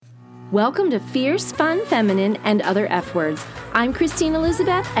Welcome to Fierce, Fun, Feminine, and Other F Words. I'm Christine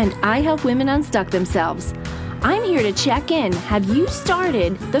Elizabeth, and I help women unstuck themselves. I'm here to check in. Have you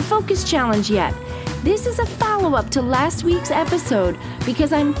started the Focus Challenge yet? This is a follow-up to last week's episode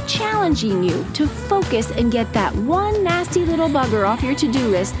because I'm challenging you to focus and get that one nasty little bugger off your to-do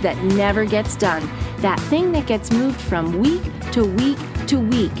list that never gets done. That thing that gets moved from week to week to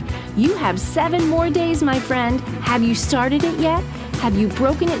week. You have 7 more days, my friend. Have you started it yet? Have you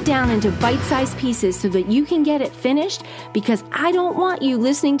broken it down into bite-sized pieces so that you can get it finished? Because I don't want you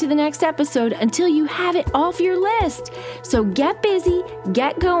listening to the next episode until you have it off your list. So get busy,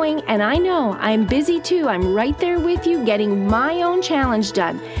 get going, and I know I'm busy too. I'm right there with you getting my own challenge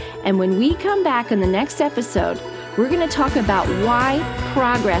done. And when we come back in the next episode, we're going to talk about why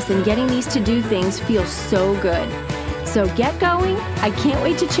progress in getting these to-do things feels so good. So get going. I can't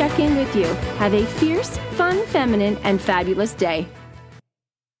wait to check in with you. Have a fierce, fun, feminine, and fabulous day.